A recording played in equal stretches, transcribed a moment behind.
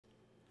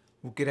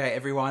Well, g'day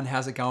everyone,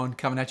 how's it going?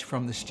 Coming at you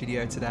from the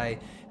studio today.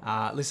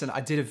 Listen,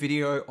 I did a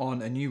video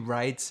on a new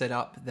RAID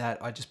setup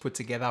that I just put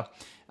together,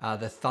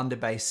 the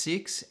Thunderbay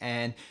 6,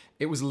 and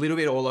it was a little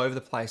bit all over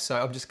the place. So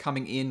I'm just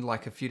coming in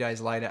like a few days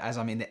later as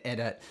I'm in the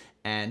edit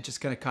and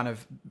just gonna kind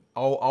of,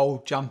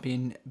 I'll jump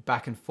in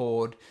back and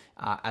forward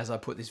as I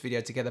put this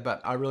video together.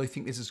 But I really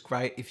think this is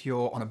great if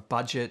you're on a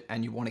budget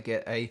and you wanna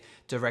get a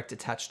direct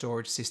attached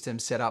storage system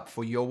set up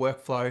for your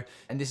workflow.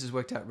 And this has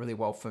worked out really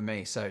well for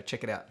me, so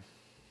check it out.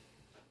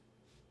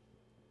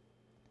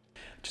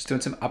 Just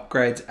doing some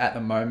upgrades at the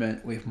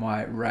moment with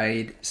my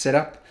RAID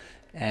setup,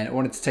 and I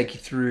wanted to take you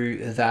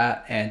through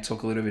that and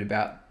talk a little bit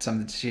about some of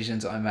the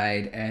decisions I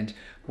made and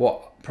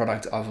what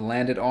product I've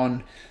landed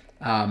on.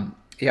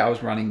 Yeah, I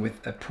was running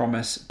with a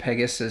Promise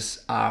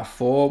Pegusus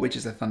R4, which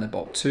is a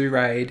Thunderbolt 2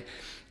 RAID,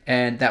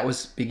 and that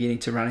was beginning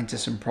to run into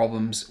some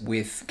problems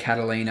with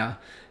Catalina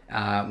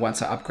once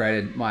I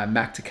upgraded my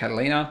Mac to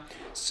Catalina.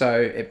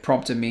 So it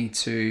prompted me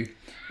to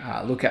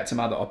look at some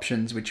other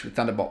options, which with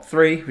Thunderbolt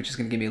 3, which is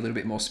going to give me a little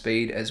bit more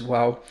speed as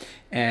well.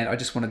 And I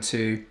just wanted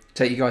to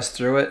take you guys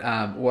through it,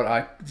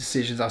 what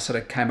decisions I sort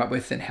of came up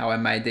with and how I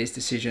made these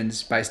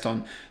decisions based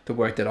on the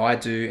work that I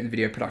do and the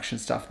video production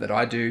stuff that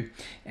I do.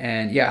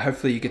 And yeah,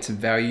 hopefully you get some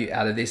value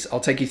out of this.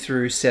 I'll take you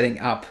through setting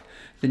up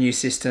the new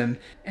system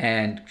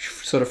and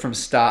sort of from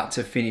start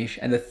to finish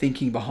and the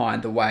thinking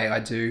behind the way I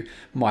do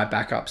my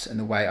backups and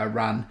the way I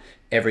run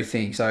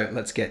everything. So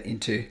let's get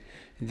into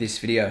this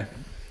video.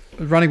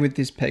 Running with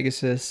this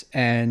Pegusus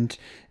and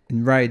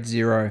in RAID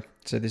 0.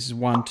 So this is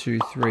 1, 2,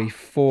 3,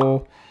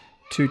 4,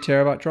 2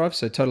 terabyte drive.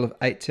 So a total of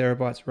 8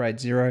 terabytes RAID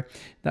 0.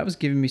 That was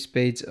giving me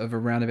speeds of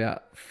around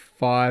about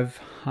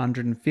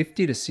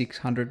 550 to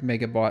 600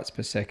 megabytes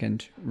per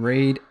second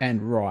read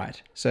and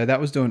write. So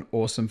that was doing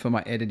awesome for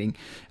my editing.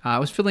 I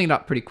was filling it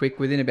up pretty quick.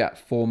 Within about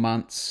 4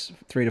 months,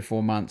 3 to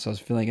 4 months, I was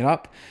filling it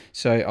up.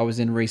 So I was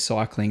then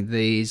recycling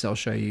these. I'll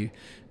show you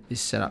this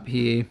setup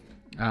here.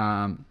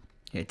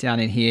 Yeah, down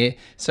in here.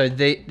 So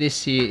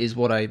this here is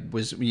what I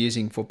was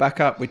using for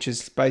backup, which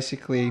is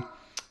basically,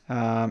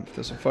 if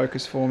there's a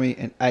focus for me,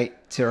 an 8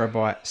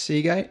 terabyte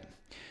Seagate.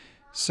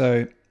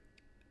 So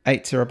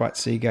 8 terabyte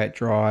Seagate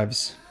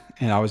drives,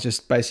 and I was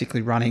just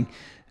basically running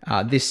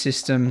this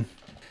system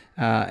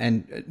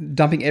and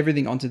dumping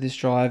everything onto this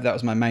drive. That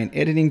was my main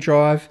editing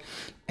drive,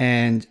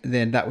 and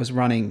then that was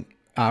running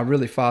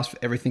really fast for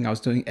everything I was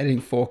doing, editing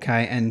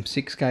 4K and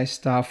 6K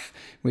stuff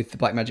with the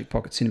Blackmagic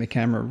Pocket Cinema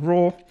Camera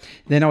RAW.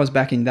 Then I was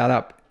backing that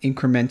up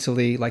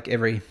incrementally, like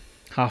every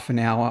half an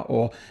hour,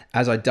 or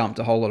as I dumped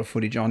a whole lot of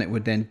footage on, it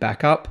would then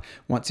back up.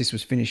 Once this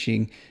was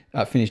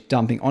finished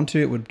dumping onto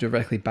it, would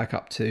directly back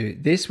up to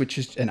this, which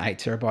is an 8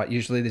 terabyte.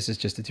 Usually this is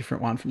just a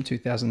different one from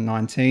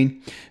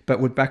 2019, but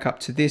would back up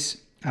to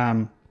this.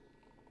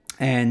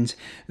 And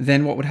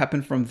then what would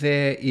happen from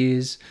there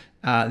is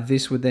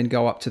this would then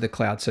go up to the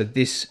cloud. So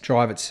this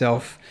drive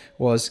itself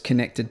was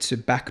connected to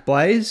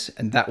backblaze,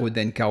 and that would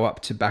then go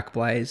up to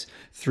backblaze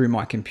through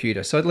my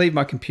computer. So I'd leave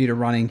my computer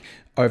running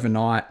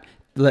overnight,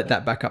 let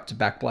that back up to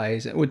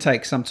backblaze. It would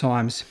take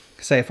sometimes,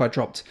 say if I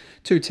dropped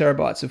 2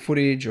 terabytes of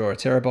footage or a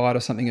terabyte or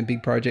something, a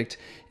big project,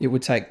 it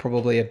would take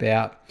probably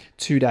about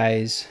 2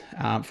 days,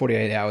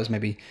 48 hours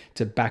maybe,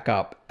 to back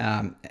up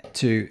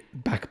to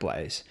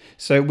backblaze.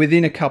 So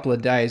within a couple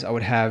of days, I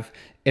would have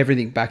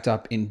everything backed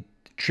up in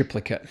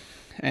triplicate.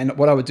 And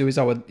what I would do is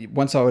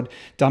once I would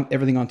dump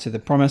everything onto the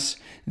Promise,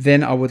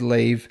 then I would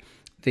leave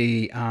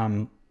the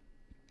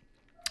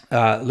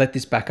let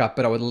this back up,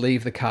 but I would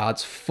leave the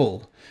cards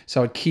full.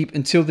 So I'd keep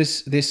until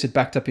this had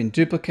backed up in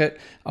duplicate.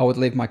 I would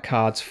leave my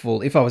cards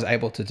full if I was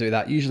able to do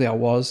that. Usually I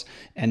was,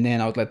 and then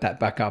I would let that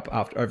back up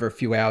after over a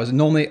few hours. And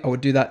normally I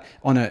would do that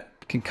on a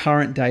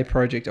concurrent day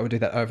project. I would do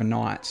that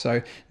overnight.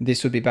 So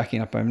this would be backing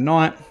up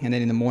overnight, and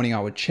then in the morning I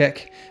would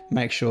check,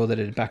 make sure that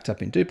it had backed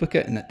up in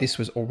duplicate and that this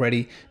was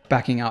already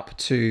backing up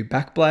to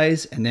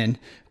backblaze, and then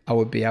I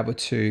would be able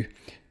to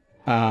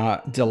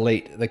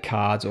delete the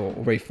cards or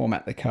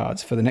reformat the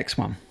cards for the next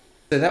one.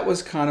 So that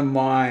was kind of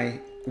my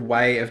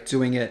way of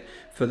doing it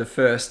for the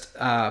first,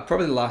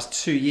 probably the last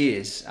 2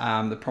 years.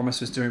 The Promise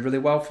was doing really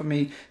well for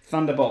me.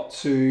 Thunderbolt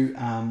 2,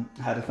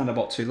 had a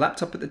Thunderbolt 2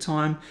 laptop at the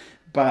time,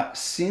 but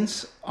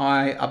since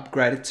I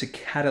upgraded to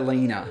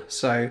Catalina,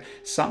 so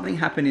something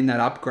happened in that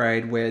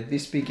upgrade where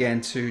this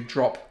began to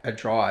drop a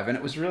drive, and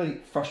it was really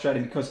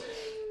frustrating because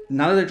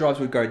none of the drives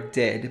would go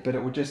dead, but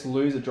it would just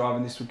lose a drive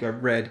and this would go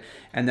red,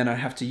 and then I'd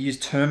have to use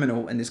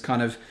terminal and this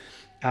kind of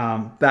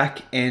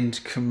back-end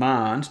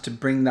command to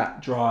bring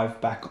that drive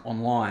back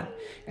online.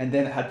 And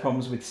then it had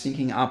problems with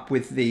syncing up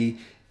with the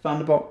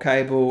Thunderbolt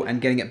cable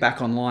and getting it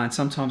back online.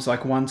 Sometimes,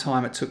 like one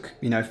time it took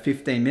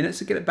 15 minutes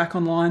to get it back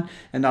online,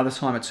 another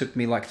time it took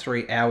me like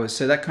 3 hours.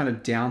 So that kind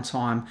of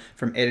downtime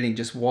from editing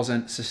just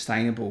wasn't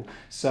sustainable.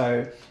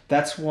 So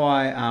that's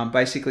why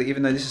basically,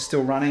 even though this is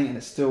still running and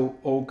it's still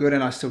all good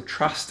and I still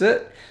trust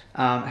it,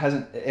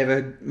 hasn't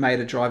ever made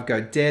a drive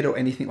go dead or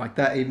anything like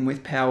that. Even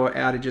with power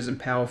outages and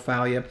power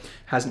failure,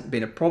 hasn't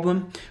been a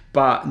problem.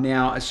 But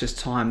now it's just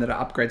time that I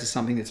upgrade to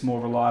something that's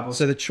more reliable.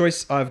 So the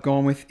choice I've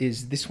gone with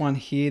is this one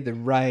here, the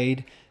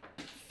RAID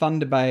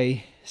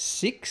Thunderbay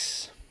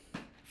 6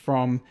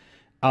 from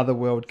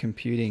Otherworld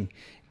Computing.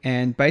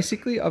 And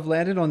basically I've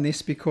landed on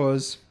this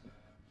because,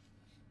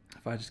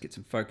 if I just get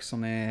some focus on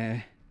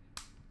there.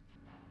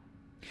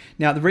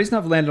 Now the reason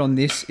I've landed on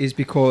this is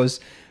because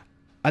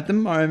at the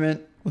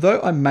moment, although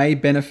I may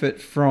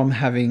benefit from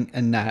having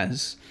a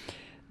NAS,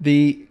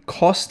 the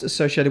cost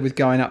associated with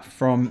going up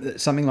from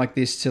something like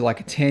this to like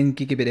a 10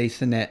 gigabit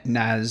Ethernet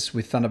NAS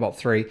with Thunderbolt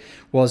 3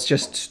 was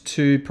just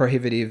too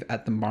prohibitive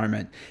at the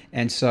moment.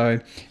 And so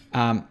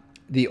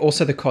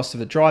also the cost of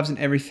the drives and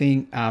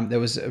everything, there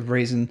was a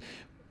reason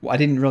I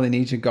didn't really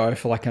need to go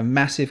for like a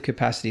massive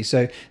capacity.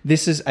 So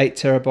this is 8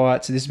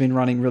 terabytes. So this has been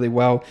running really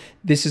well.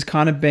 This has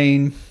kind of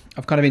been,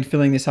 I've kind of been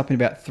filling this up in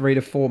about 3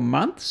 to 4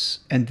 months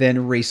and then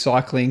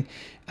recycling.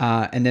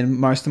 And then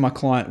most of my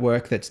client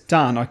work that's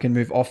done, I can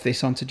move off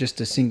this onto just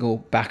a single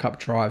backup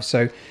drive.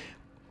 So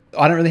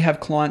I don't really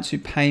have clients who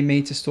pay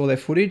me to store their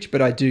footage,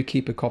 but I do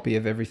keep a copy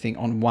of everything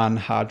on one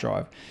hard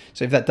drive.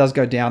 So if that does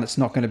go down, it's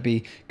not going to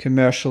be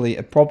commercially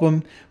a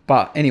problem.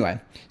 But anyway,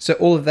 so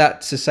all of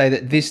that to say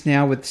that this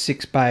now with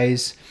 6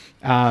 bays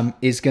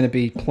is going to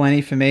be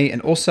plenty for me.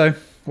 And also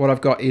what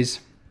I've got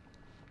is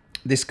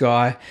this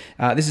guy.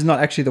 This is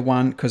not actually the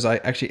one because I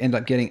actually end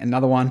up getting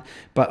another one,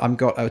 but I've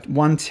got a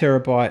 1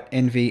 terabyte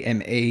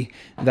NVMe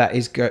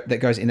that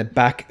goes in the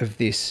back of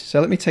this.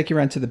 So let me take you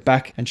around to the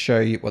back and show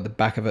you what the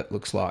back of it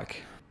looks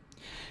like.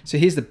 So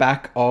here's the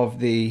back of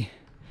the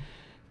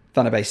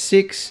Thunderbay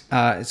 6.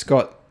 It's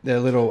got the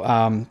little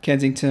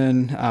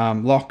Kensington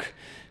lock.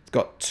 It's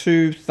got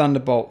 2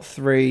 Thunderbolt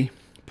 3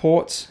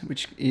 ports,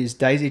 which is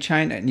daisy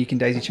chain, and you can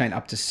daisy chain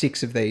up to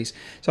 6 of these.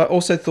 So I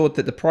also thought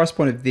that the price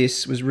point of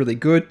this was really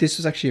good. This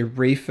was actually a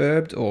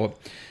refurbed or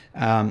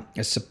a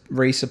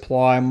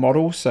resupply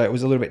model, so it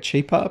was a little bit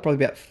cheaper, probably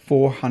about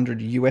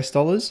 $400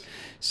 US.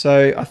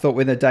 So I thought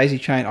with a daisy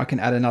chain, I can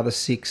add another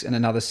 6 and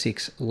another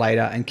 6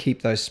 later and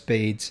keep those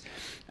speeds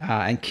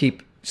and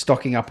keep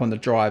stocking up on the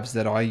drives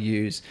that I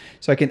use.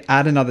 So I can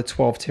add another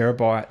 12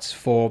 terabytes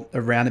for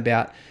around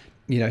about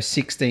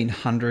 $1,600,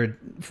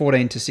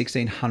 $1,400 to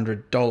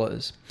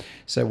 $1,600,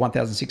 so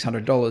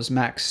 $1,600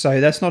 max.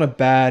 So that's not a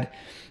bad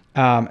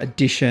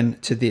addition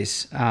to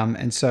this,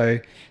 and so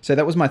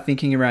that was my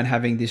thinking around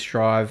having this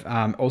drive.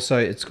 Also,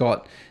 it's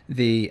got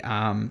the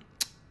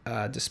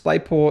display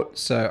port,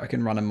 so I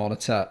can run a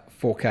monitor,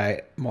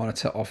 4K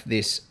monitor off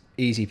this.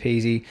 Easy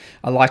peasy.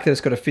 I like that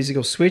it's got a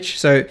physical switch.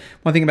 So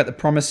one thing about the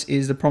Promise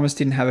is the Promise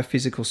didn't have a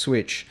physical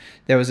switch.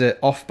 There was an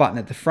off button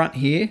at the front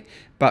here,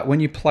 but when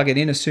you plug it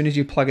in, as soon as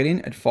you plug it in,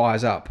 it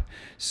fires up.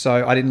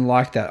 So I didn't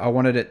like that. I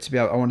wanted to be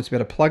able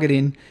to plug it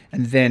in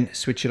and then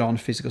switch it on,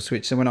 physical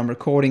switch. So when I'm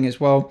recording as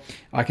well,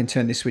 I can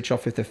turn this switch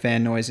off if the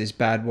fan noise is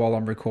bad while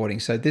I'm recording.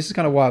 So this is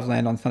kind of why I've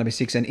landed on Thunderbay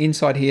 6. And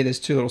inside here, there's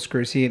 2 little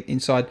screws here.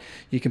 Inside,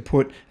 you can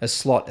put a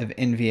slot of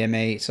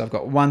NVMe. So I've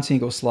got 1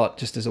 single slot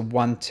just as a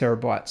 1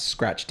 terabyte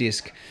scratch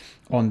disk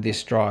on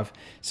this drive.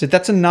 So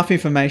that's enough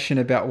information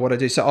about what I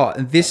do. So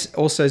this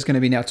also is going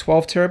to be now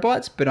 12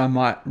 terabytes, but I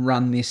might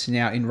run this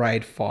now in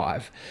RAID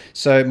 5.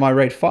 So my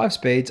RAID 5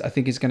 speeds, I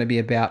think is going to be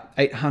about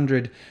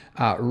 800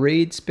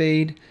 read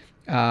speed.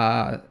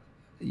 Yeah,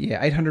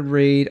 800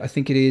 read, I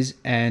think it is,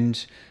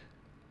 and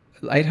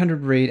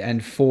 800 read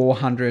and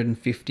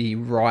 450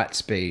 write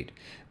speed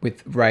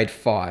with RAID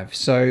 5.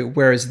 So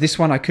whereas this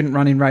one I couldn't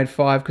run in RAID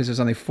 5 because there's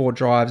only 4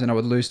 drives and I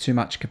would lose too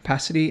much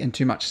capacity and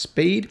too much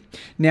speed.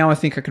 Now I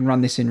think I can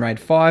run this in RAID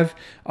 5.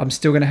 I'm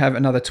still going to have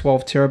another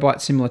 12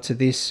 terabytes similar to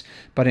this,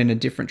 but in a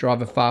different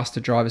drive, a faster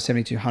drive, a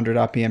 7200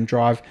 RPM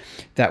drive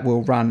that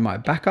will run my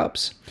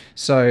backups.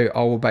 So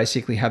I will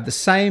basically have the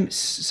same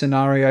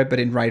scenario, but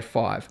in RAID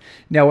 5.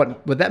 Now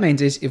what that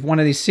means is if one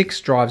of these 6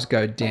 drives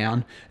go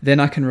down, then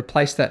I can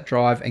replace that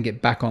drive and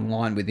get back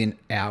online within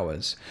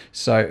hours.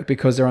 So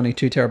because they're only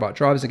 2 terabyte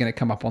drives, they're going to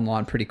come up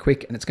online pretty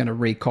quick and it's going to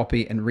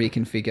recopy and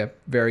reconfigure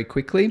very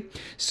quickly.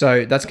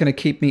 So that's going to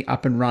keep me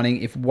up and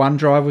running. If 1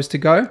 drive was to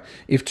go,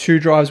 if 2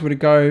 drives were to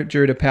go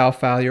due to power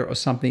failure or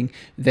something,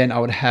 then I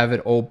would have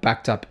it all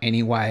backed up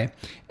anyway.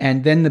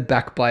 And then the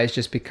backblaze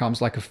just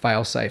becomes like a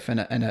failsafe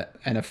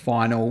and a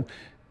final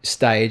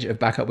stage of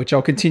backup, which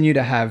I'll continue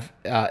to have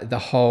the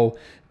whole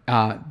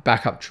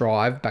backup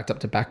drive backed up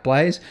to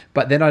backblaze,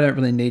 but then I don't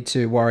really need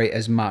to worry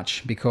as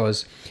much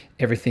because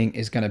everything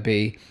is going to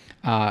be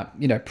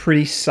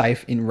pretty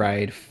safe in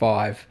RAID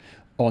 5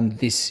 on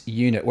this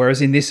unit.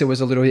 Whereas in this, it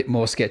was a little bit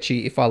more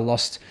sketchy. If I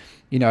lost,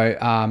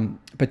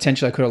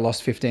 potentially I could have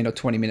lost 15 or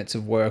 20 minutes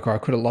of work, or I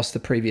could have lost the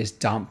previous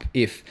dump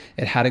if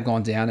it had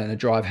gone down and a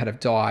drive had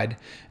died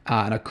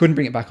and I couldn't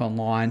bring it back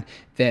online,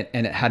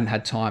 and it hadn't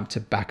had time to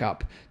back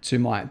up to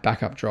my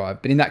backup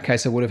drive. But in that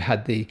case, I would have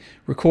had the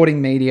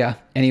recording media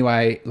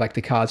anyway, like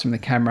the cards from the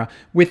camera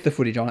with the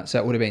footage on it. So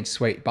it would have been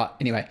sweet. But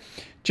anyway,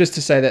 just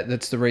to say that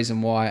that's the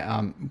reason why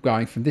I'm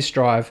going from this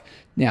drive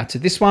now to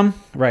this one,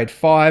 RAID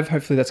 5.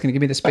 Hopefully that's going to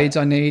give me the speeds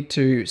I need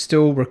to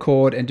still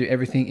record and do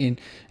everything in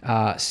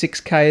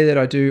 6K that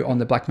I do on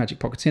the Blackmagic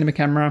Pocket Cinema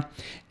camera,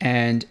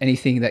 and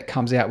anything that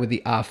comes out with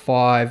the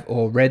R5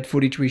 or RED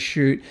footage we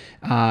shoot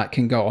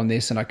can go on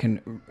this, and I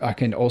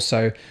can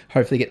also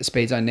hopefully get the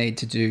speeds I need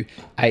to do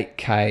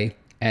 8K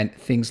and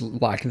things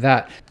like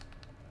that.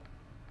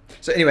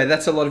 So anyway,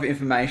 that's a lot of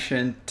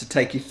information to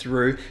take you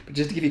through, but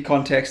just to give you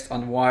context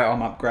on why I'm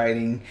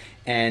upgrading.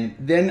 And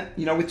then,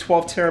 you know, with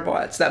 12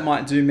 terabytes, that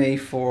might do me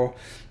for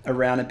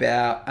around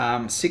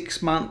about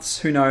 6 months.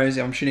 Who knows?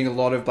 I'm shooting a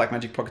lot of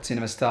Blackmagic Pocket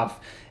Cinema stuff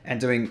and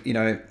doing, you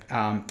know,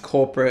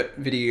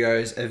 corporate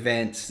videos,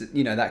 events,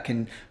 you know, that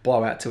can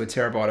blow out to a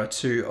terabyte or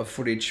two of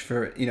footage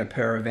for, you know,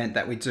 per event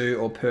that we do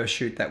or per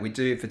shoot that we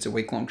do. If it's a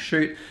week-long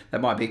shoot,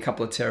 that might be a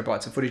couple of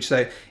terabytes of footage.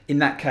 So in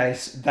that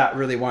case, that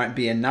really won't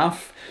be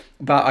enough,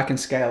 but I can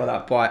scale it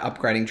up by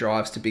upgrading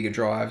drives to bigger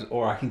drives,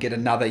 or I can get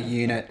another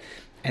unit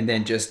and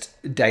then just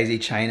daisy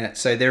chain it.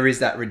 So there is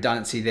that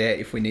redundancy there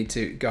if we need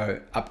to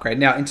go upgrade.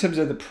 Now, in terms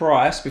of the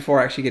price,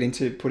 before I actually get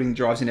into putting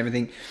drives and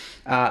everything,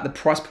 the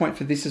price point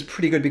for this is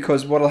pretty good,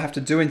 because what I'll have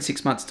to do in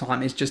 6 months'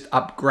 time is just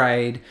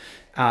upgrade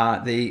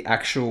the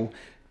actual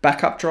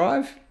backup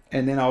drive,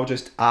 and then I'll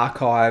just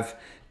archive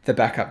the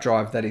backup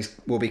drive that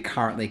will be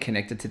currently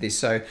connected to this.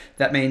 So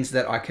that means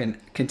that I can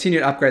continue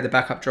to upgrade the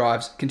backup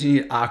drives,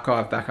 continue to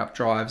archive backup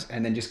drives,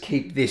 and then just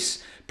keep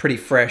this pretty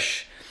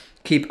fresh,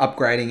 keep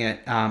upgrading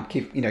it,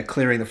 keep, you know,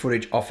 clearing the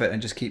footage off it,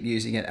 and just keep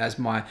using it as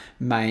my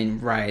main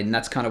RAID. And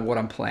that's kind of what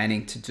I'm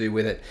planning to do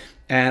with it.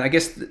 And I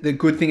guess the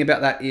good thing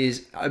about that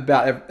is,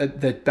 about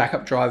the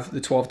backup drive,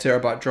 the 12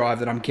 terabyte drive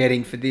that I'm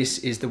getting for this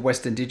is the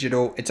Western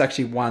Digital. It's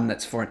actually one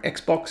that's for an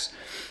Xbox,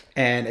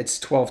 and it's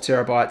 12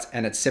 terabytes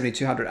and it's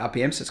 7200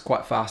 RPM, so it's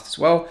quite fast as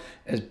well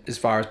as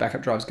far as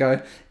backup drives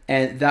go.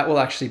 And that will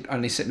actually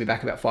only set me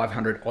back about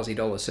 500 Aussie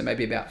dollars, so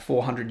maybe about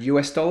 400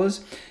 US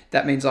dollars.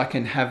 That means I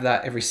can have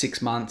that every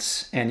 6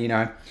 months, and, you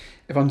know,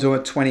 if I'm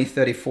doing 20,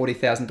 30,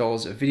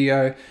 $40,000 of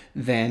video,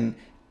 then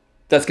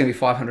that's going to be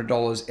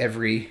 $500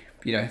 every,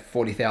 you know,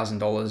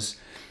 $40,000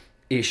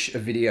 ish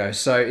of video.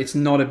 So it's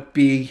not a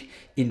big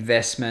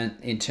investment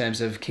in terms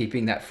of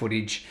keeping that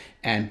footage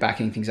and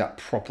backing things up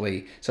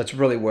properly. So it's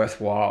really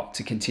worthwhile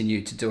to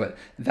continue to do it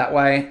that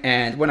way.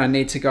 And when I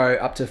need to go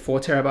up to 4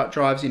 terabyte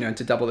drives, you know,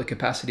 to double the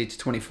capacity to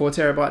 24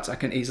 terabytes, I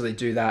can easily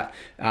do that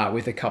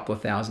with a couple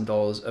of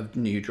 $1,000s of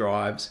new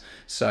drives.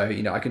 So,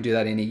 you know, I can do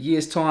that in a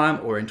year's time,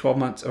 or in 12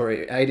 months, or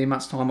 18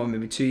 months time, or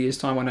maybe 2 years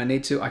time when I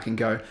need to. I can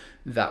go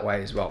that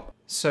way as well.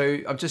 So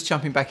I'm just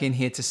jumping back in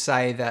here to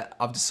say that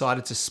I've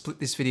decided to split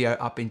this video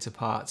up into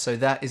parts. So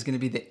that is going to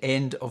be the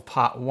end of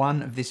part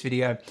 1 of this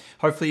video.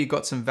 Hopefully you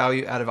got some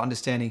value out of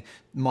understanding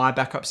my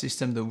backup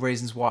system, the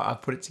reasons why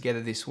I've put it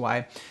together this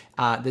way.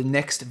 The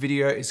next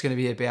video is going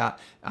to be about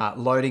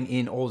loading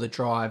in all the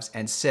drives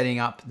and setting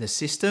up the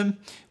system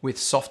with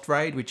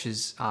SoftRAID, which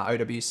is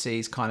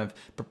OWC's kind of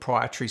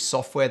proprietary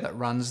software that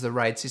runs the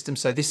RAID system.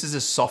 So this is a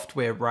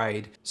software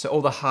RAID. So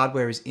all the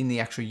hardware is in the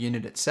actual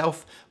unit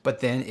itself, but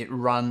then it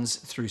runs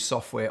through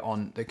software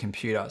on the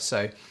computer.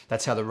 So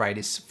that's how the RAID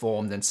is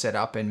formed and set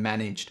up and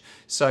managed.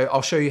 So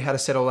I'll show you how to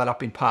set all that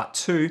up in part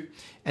 2.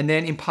 And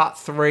then in part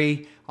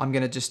 3, I'm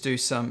going to just do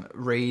some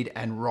read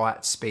and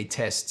write speed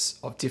tests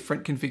of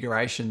different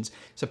configurations.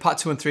 So part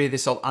 2 and 3 of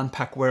this, I'll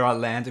unpack where I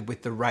landed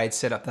with the RAID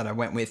setup that I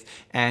went with.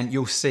 And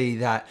you'll see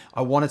that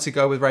I wanted to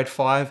go with RAID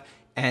 5,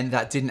 and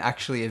that didn't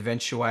actually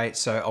eventuate.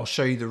 So I'll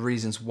show you the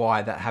reasons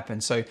why that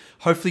happened. So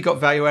hopefully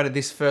got value out of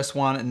this first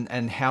one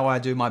and how I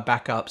do my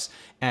backups.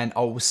 And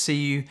I will see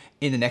you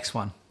in the next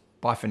one.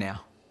 Bye for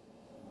now.